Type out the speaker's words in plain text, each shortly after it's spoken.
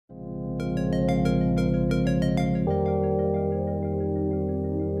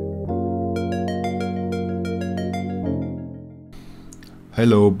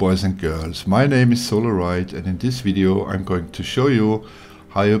Hello boys and girls, my name is Solarite, and in this video I'm going to show you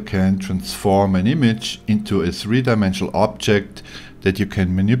how you can transform an image into a three-dimensional object that you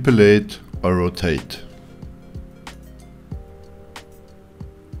can manipulate or rotate.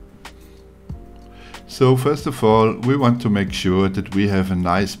 So first of all, we want to make sure that we have a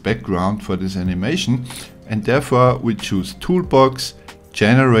nice background for this animation, and therefore we choose Toolbox,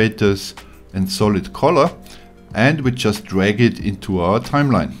 Generators and Solid Color, and we just drag it into our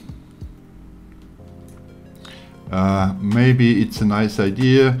timeline. Maybe it's a nice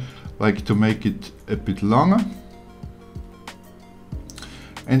idea like to make it a bit longer,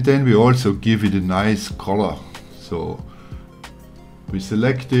 and then we also give it a nice color. So we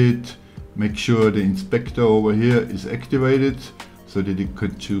select it, make sure the inspector over here is activated so that you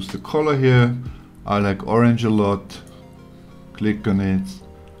can choose the color here. I like orange a lot, click on it,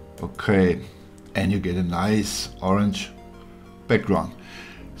 okay, and you get a nice orange background.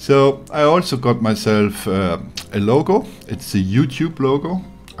 So I also got myself a logo. It's a YouTube logo.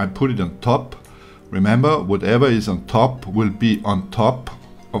 I put it on top. Remember, whatever is on top will be on top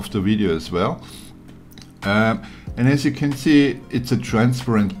of the video as well. And as you can see, it's a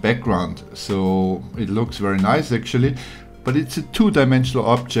transparent background, so it looks very nice actually, but it's a two-dimensional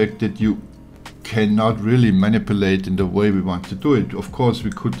object that you cannot really manipulate in the way we want to do it. Of course,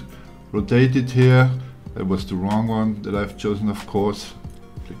 we could rotate it here. That was the wrong one that I've chosen, of course.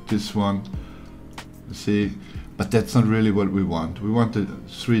 Click this one, you see, but that's not really what we want. We want a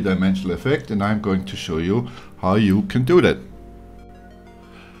three-dimensional effect, and I'm going to show you how you can do that.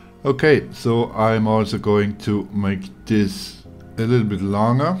 Okay, so I'm also going to make this a little bit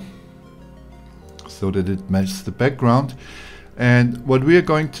longer so that it matches the background. And what we are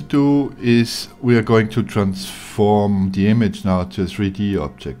going to do is we are going to transform the image now to a 3D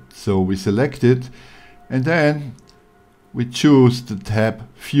object. So we select it and then we choose the tab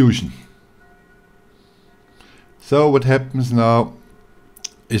Fusion. So what happens now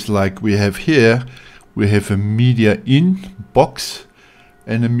is, like we have here, we have a media in box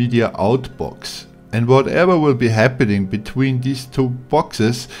and a media out box, and whatever will be happening between these two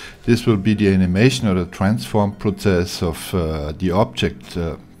boxes, this will be the animation or the transform process of the object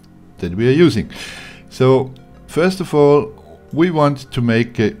that we are using. So first of all, we want to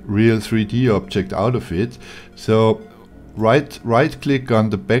make a real 3D object out of it. So right click on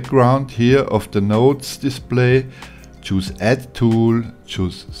the background here of the nodes display, choose Add Tool,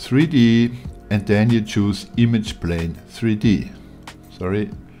 choose 3D, and then you choose Image Plane 3D.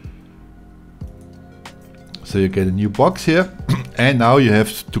 Sorry. So you get a new box here, and now you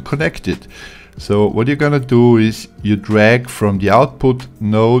have to connect it. So what you're gonna do is you drag from the output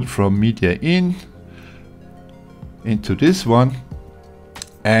node from media in into this one,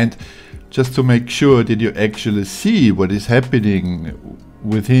 and just to make sure that you actually see what is happening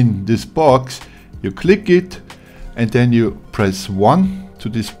within this box, you click it and then you press 1 to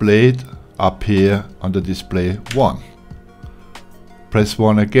display it up here on the display 1. Press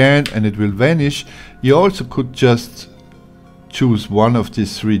 1 again and it will vanish. You also could just choose one of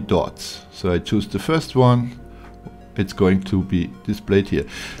these three dots. So I choose the first one, it's going to be displayed here.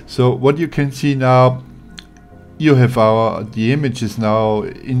 So what you can see now, you have the image is now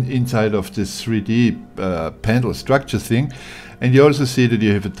inside of this 3D panel structure thing, and you also see that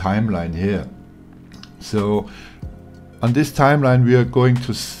you have a timeline here. So on this timeline we are going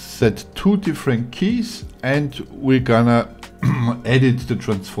to set two different keys, and we're gonna edit the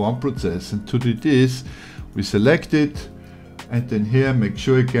transform process. And to do this, we select it, and then here make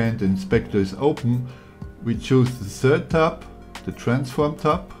sure again the inspector is open. We choose the third tab, the transform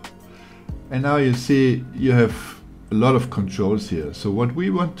tab, and now you see you have a lot of controls here. So what we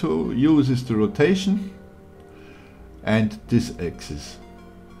want to use is the rotation and this axis.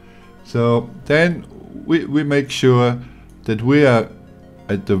 So then we make sure that we are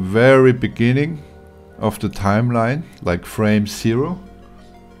at the very beginning of the timeline, like frame 0,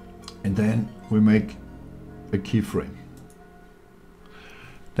 and then we make a keyframe.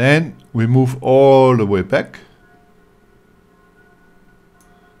 Then we move all the way back,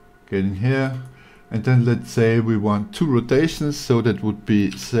 get in here, and then let's say we want two rotations, so that would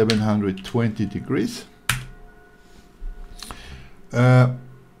be 720 degrees.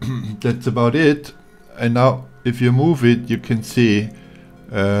 That's about it. And now if you move it, you can see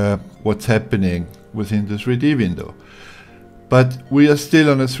what's happening within the 3D window. But we are still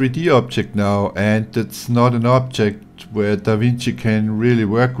on a 3D object now, and that's not an object where Davinci can really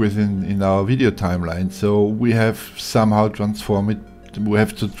work with in our video timeline. So we have somehow we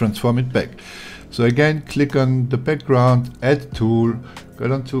have to transform it back. So again, click on the background, Add Tool, go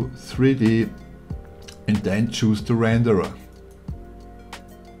down to 3D, and then choose the renderer.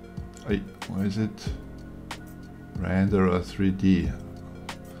 Where is it? Render or 3D?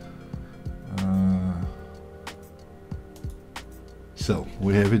 So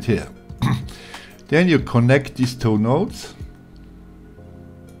we have it here. Then you connect these two nodes.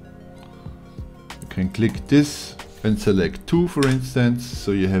 You can click this and select 2, for instance,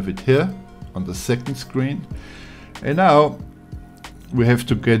 so you have it here on the second screen. And now we have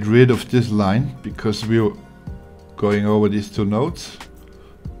to get rid of this line because we're going over these 2 nodes.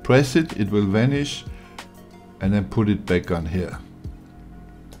 Press it, it will vanish, and then put it back on here.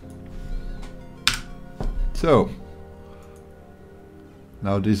 So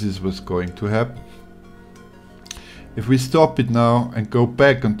now this is what's going to happen. If we stop it now and go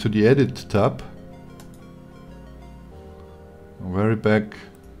back onto the Edit tab, very back,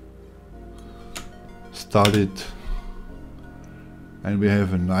 start it, and we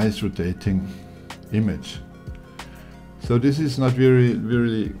have a nice rotating image. So this is not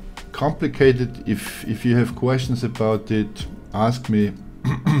very complicated. If you have questions about it, ask me.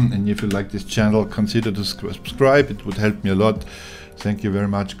 And if you like this channel, consider to subscribe. It would help me a lot. Thank you very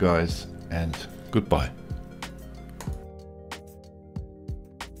much, guys, and goodbye.